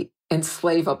innately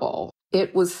enslavable,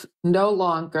 it was no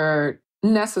longer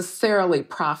necessarily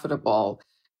profitable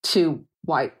to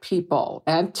white people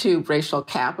and to racial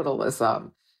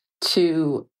capitalism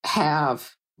to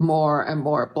have more and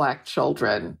more Black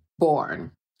children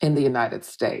born in the United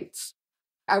States.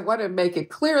 I want to make it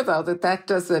clear, though, that that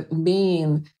doesn't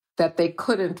mean that they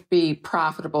couldn't be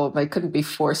profitable, they couldn't be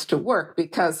forced to work,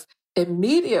 because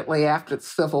immediately after the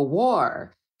Civil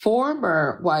War,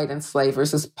 former white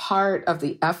enslavers, as part of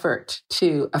the effort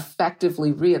to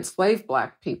effectively re-enslave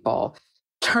Black people,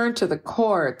 turned to the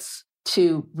courts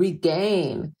to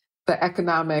regain the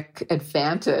economic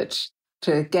advantage,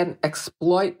 to again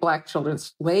exploit Black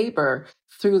children's labor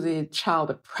through the child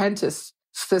apprentice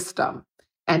system.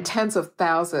 And tens of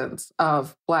thousands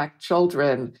of Black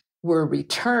children were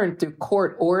returned through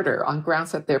court order on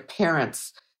grounds that their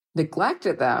parents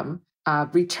neglected them,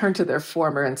 returned to their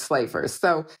former enslavers.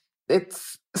 So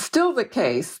it's still the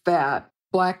case that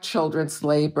Black children's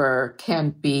labor can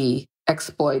be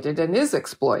exploited and is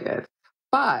exploited,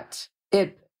 but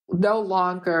it no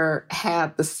longer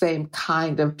had the same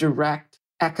kind of direct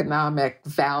economic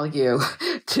value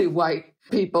to white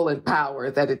people in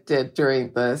power that it did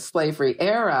during the slavery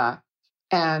era.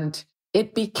 And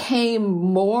it became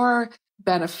more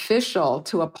beneficial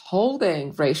to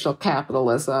upholding racial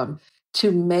capitalism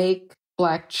to make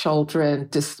Black children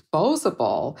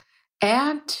disposable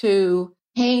and to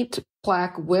paint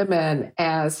Black women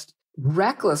as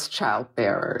reckless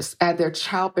childbearers and their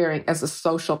childbearing as a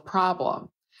social problem.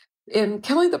 In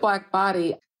Killing the Black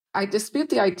Body, I dispute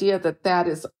the idea that that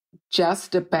is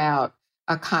just about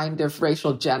a kind of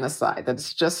racial genocide, that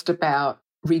it's just about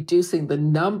reducing the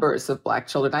numbers of Black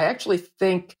children. I actually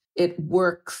think it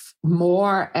works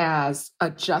more as a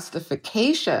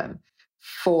justification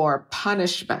for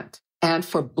punishment and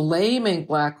for blaming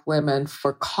Black women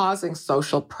for causing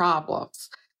social problems.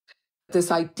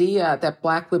 This idea that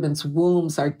Black women's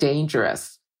wombs are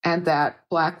dangerous and that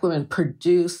Black women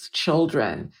produce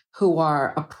children who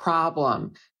are a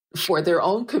problem for their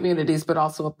own communities, but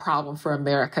also a problem for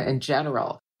America in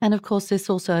general. And of course, this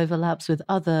also overlaps with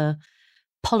other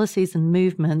policies and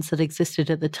movements that existed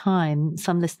at the time.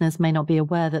 Some listeners may not be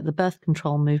aware that the birth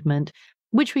control movement,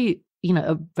 which we,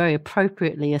 very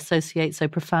appropriately associate so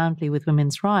profoundly with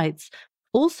women's rights,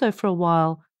 also for a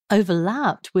while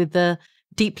overlapped with the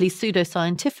deeply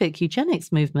pseudoscientific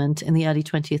eugenics movement in the early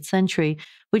 20th century,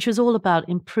 which was all about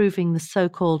improving the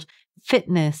so-called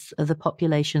fitness of the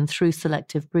population through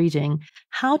selective breeding.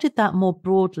 How did that more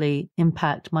broadly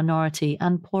impact minority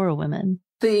and poorer women?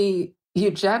 The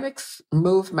eugenics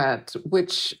movement,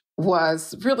 which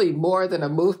was really more than a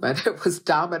movement, it was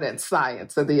dominant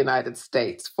science in the United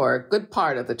States for a good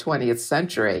part of the 20th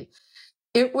century.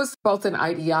 It was both an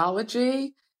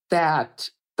ideology that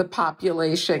the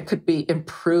population could be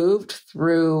improved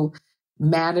through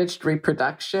managed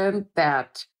reproduction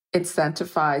that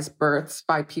incentivized births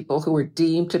by people who were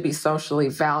deemed to be socially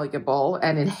valuable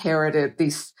and inherited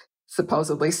these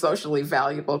supposedly socially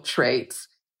valuable traits,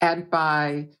 and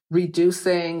by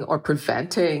reducing or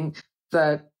preventing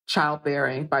the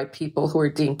childbearing by people who are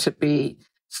deemed to be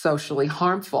socially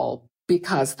harmful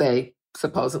because they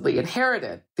supposedly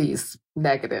inherited these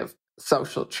negative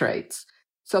social traits.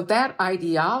 So that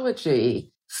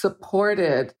ideology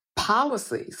supported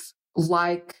policies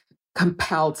like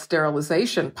compelled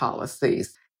sterilization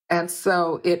policies. And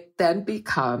so it then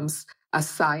becomes a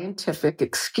scientific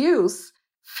excuse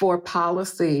for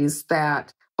policies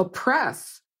that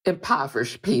oppress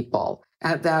impoverished people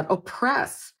and that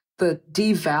oppress the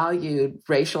devalued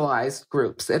racialized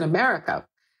groups in America.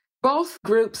 Both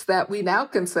groups that we now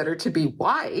consider to be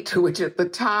white, which at the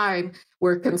time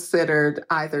were considered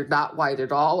either not white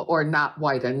at all or not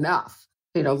white enough,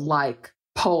 like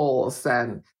Poles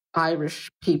and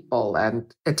Irish people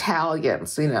and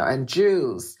Italians, and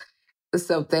Jews.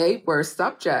 So they were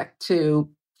subject to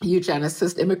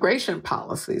eugenicist immigration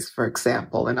policies, for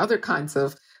example, and other kinds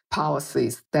of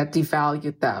policies that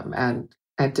devalued them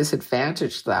and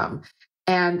disadvantaged them.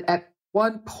 And at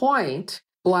one point,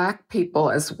 Black people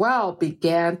as well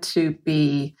began to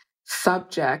be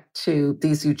subject to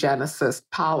these eugenicist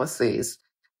policies.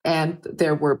 And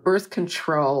there were birth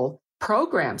control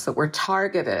programs that were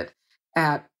targeted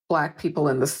at Black people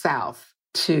in the South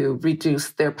to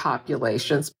reduce their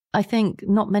populations. I think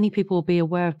not many people will be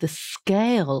aware of the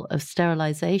scale of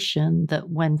sterilization that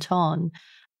went on.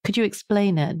 Could you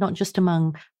explain it, not just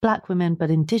among Black women,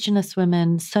 but Indigenous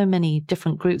women? So many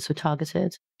different groups were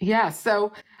targeted. Yeah,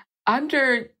 so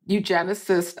under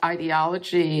eugenicist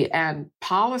ideology and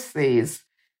policies,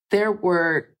 there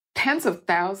were tens of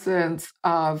thousands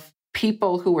of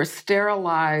people who were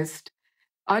sterilized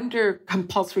under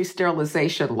compulsory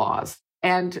sterilization laws.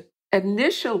 And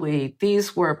initially,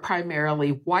 these were primarily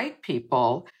white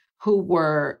people who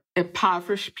were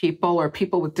impoverished people or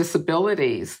people with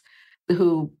disabilities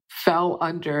who fell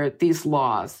under these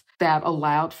laws that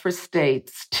allowed for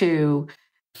states to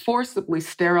forcibly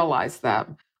sterilize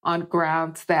them on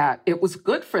grounds that it was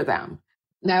good for them.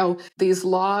 Now, these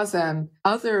laws and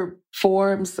other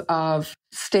forms of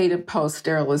state-imposed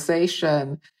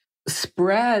sterilization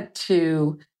spread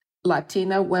to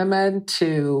Latina women,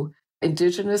 to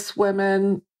Indigenous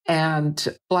women,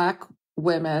 and Black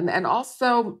women, and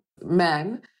also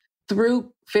men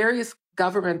through various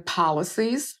government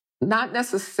policies, not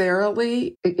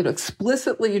necessarily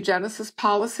explicitly eugenicist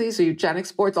policies or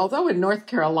eugenics boards, although in North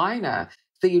Carolina,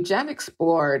 the eugenics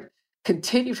board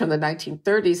continued from the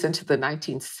 1930s into the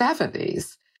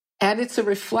 1970s. And it's a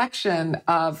reflection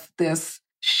of this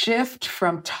shift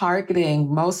from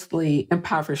targeting mostly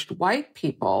impoverished white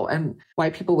people and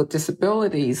white people with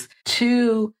disabilities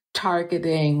to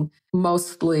targeting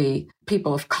mostly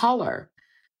people of color.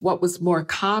 What was more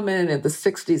common in the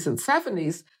 60s and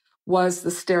 70s was the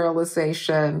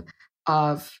sterilization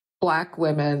of Black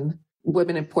women,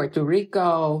 women in Puerto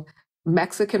Rico,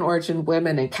 Mexican origin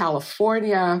women in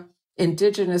California,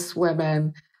 Indigenous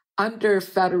women under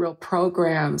federal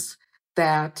programs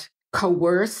that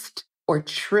coerced or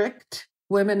tricked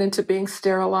women into being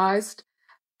sterilized.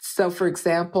 So, for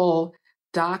example,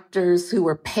 doctors who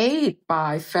were paid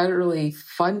by federally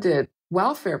funded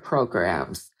welfare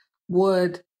programs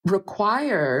would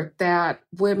require that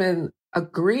women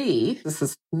agree, this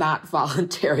is not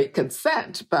voluntary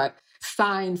consent, but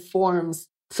sign forms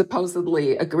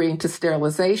supposedly agreeing to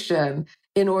sterilization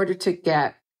in order to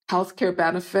get healthcare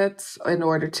benefits, in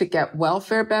order to get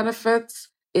welfare benefits,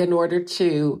 in order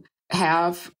to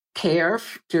have care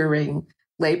during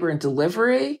labor and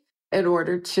delivery, in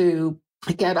order to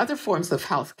get other forms of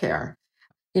healthcare.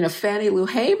 Fannie Lou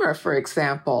Hamer, for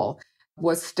example,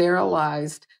 was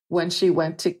sterilized when she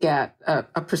went to get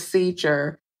a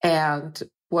procedure and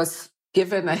was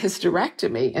given a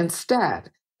hysterectomy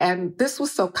instead. And this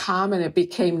was so common, it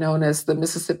became known as the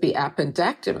Mississippi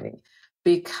appendectomy,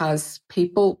 because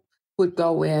people would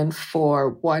go in for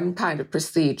one kind of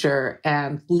procedure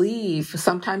and leave,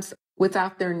 sometimes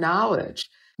without their knowledge,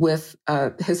 with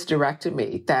a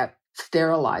hysterectomy that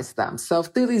sterilized them. So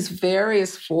through these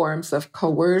various forms of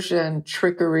coercion,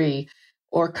 trickery,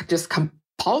 or just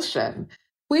compulsion,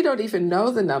 we don't even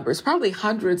know the numbers, probably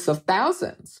hundreds of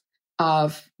thousands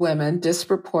of women,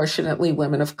 disproportionately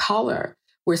women of color,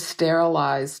 were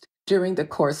sterilized during the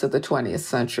course of the 20th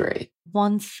century.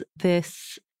 Once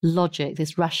this logic,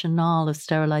 this rationale of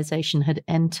sterilization had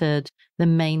entered the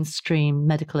mainstream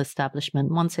medical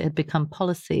establishment, once it had become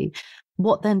policy,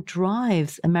 what then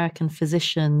drives American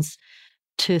physicians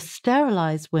to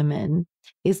sterilize women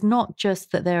is not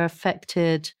just that they're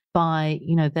affected by,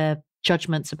 their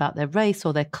judgments about their race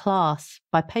or their class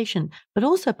by patient, but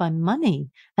also by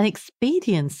money and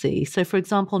expediency. So, for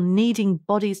example, needing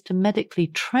bodies to medically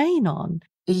train on.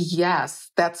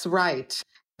 Yes, that's right.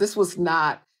 This was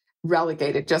not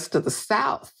relegated just to the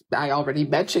South. I already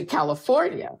mentioned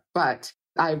California, but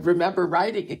I remember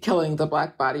writing in Killing the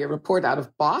Black Body, a report out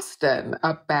of Boston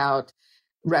about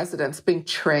residents being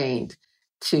trained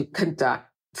to conduct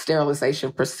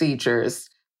sterilization procedures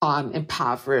on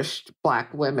impoverished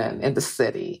Black women in the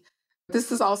city.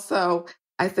 This is also,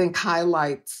 I think,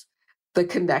 highlights the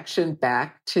connection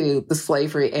back to the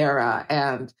slavery era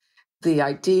and the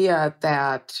idea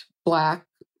that Black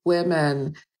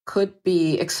women could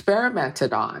be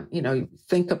experimented on.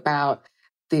 Think about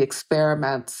the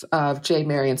experiments of J.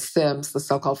 Marion Sims, the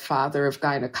so-called father of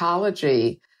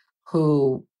gynecology,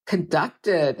 who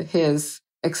conducted his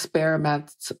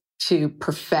experiments to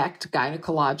perfect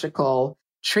gynecological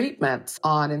treatments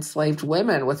on enslaved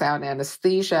women without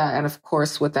anesthesia and, of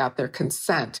course, without their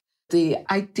consent. The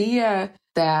idea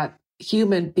that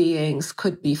human beings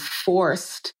could be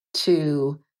forced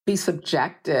to be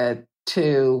subjected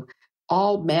to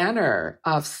all manner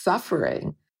of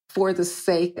suffering for the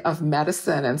sake of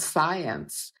medicine and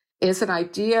science is an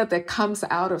idea that comes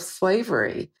out of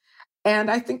slavery. And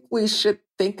I think we should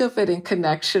think of it in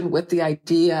connection with the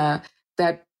idea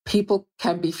that people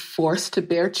can be forced to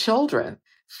bear children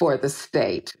for the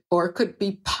state or could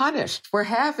be punished for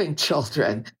having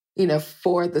children,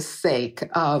 for the sake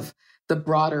of the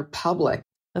broader public.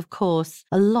 of course,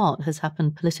 a lot has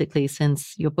happened politically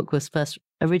since your book was first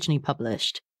originally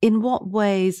published. In what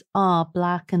ways are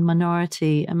Black and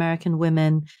minority American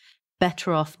women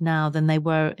better off now than they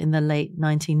were in the late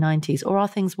 1990s, or are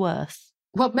things worse?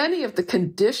 Well, many of the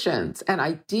conditions and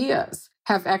ideas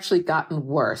have actually gotten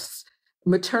worse.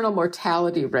 Maternal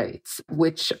mortality rates,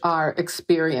 which are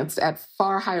experienced at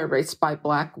far higher rates by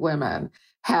Black women,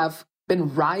 have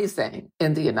been rising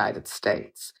in the United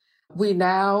States. We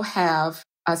now have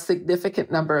a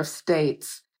significant number of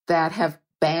states that have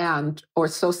banned or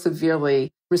so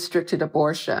severely restricted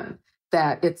abortion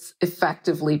that it's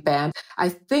effectively banned. I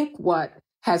think what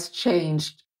has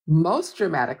changed most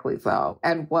dramatically, though,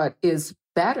 and what is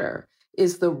better,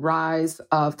 is the rise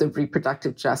of the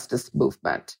reproductive justice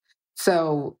movement.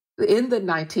 So in the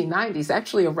 1990s,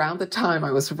 actually around the time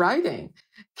I was writing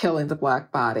Killing the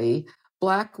Black Body,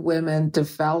 Black women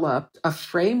developed a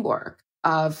framework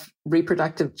of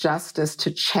reproductive justice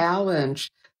to challenge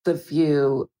the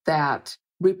view that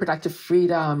reproductive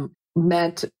freedom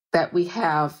meant that we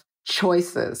have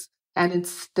choices, and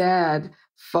instead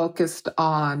focused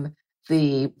on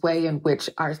the way in which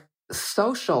our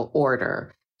social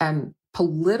order and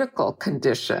political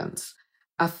conditions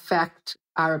affect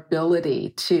our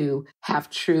ability to have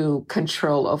true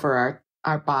control over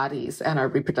our bodies and our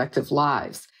reproductive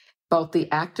lives. Both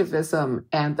the activism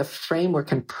and the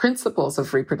framework and principles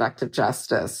of reproductive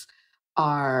justice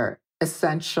are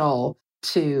essential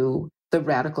to the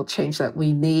radical change that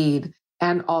we need,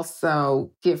 and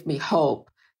also give me hope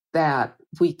that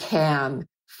we can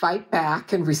fight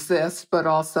back and resist, but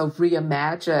also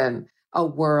reimagine a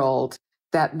world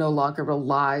that no longer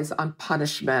relies on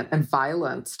punishment and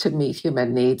violence to meet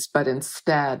human needs, but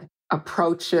instead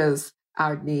approaches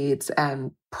our needs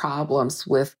and problems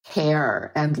with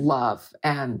care and love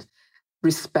and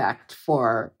respect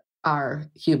for our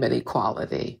human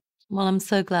equality. Well, I'm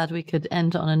so glad we could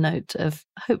end on a note of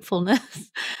hopefulness.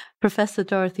 Professor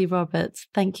Dorothy Roberts,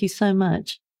 thank you so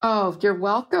much. Oh, you're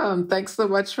welcome. Thanks so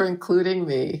much for including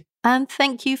me. And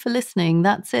thank you for listening.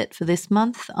 That's it for this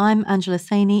month. I'm Angela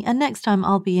Saini, and next time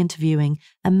I'll be interviewing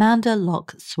Amanda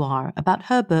Locke-Swar about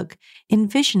her book,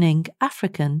 Envisioning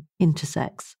African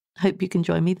Intersex. Hope you can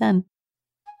join me then.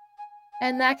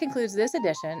 And that concludes this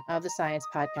edition of the Science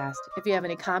Podcast. If you have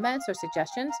any comments or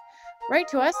suggestions, write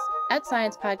to us at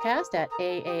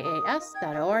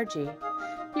sciencepodcast@aaas.org.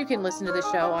 You can listen to the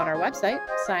show on our website,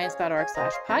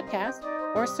 science.org/podcast,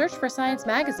 or search for Science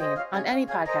Magazine on any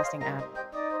podcasting app.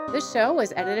 This show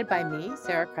was edited by me,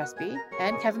 Sarah Crespi,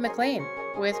 and Kevin McLean,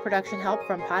 with production help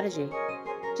from Podigy.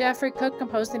 Jeffrey Cook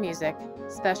composed the music.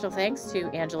 Special thanks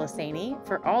to Angela Saini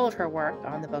for all of her work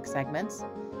on the book segments.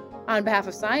 On behalf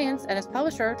of Science and its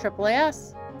publisher,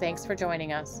 AAAS, thanks for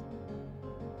joining us.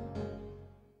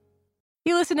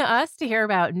 You listen to us to hear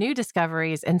about new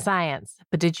discoveries in science,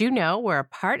 but did you know we're a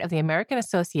part of the American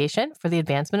Association for the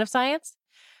Advancement of Science?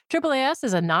 AAAS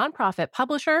is a nonprofit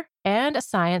publisher and a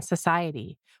science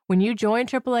society. When you join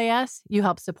AAAS, you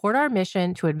help support our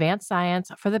mission to advance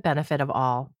science for the benefit of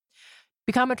all.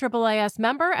 Become a AAAS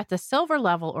member at the silver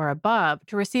level or above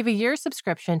to receive a year's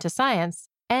subscription to science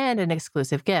and an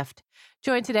exclusive gift.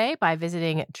 Join today by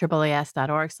visiting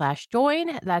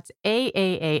AAAS.org/join. That's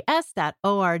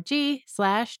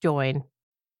AAAS.org/join.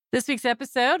 This week's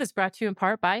episode is brought to you in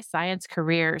part by Science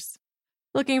Careers.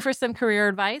 Looking for some career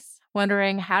advice?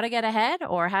 Wondering how to get ahead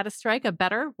or how to strike a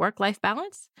better work-life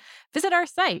balance? Visit our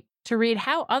site to read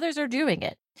how others are doing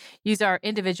it. Use our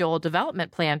individual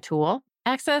development plan tool,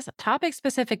 access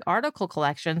topic-specific article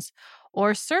collections,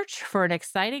 or search for an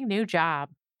exciting new job.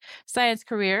 Science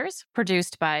Careers,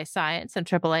 produced by Science and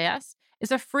AAAS,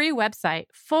 is a free website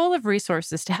full of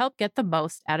resources to help get the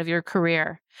most out of your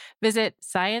career. Visit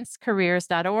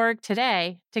sciencecareers.org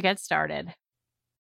today to get started.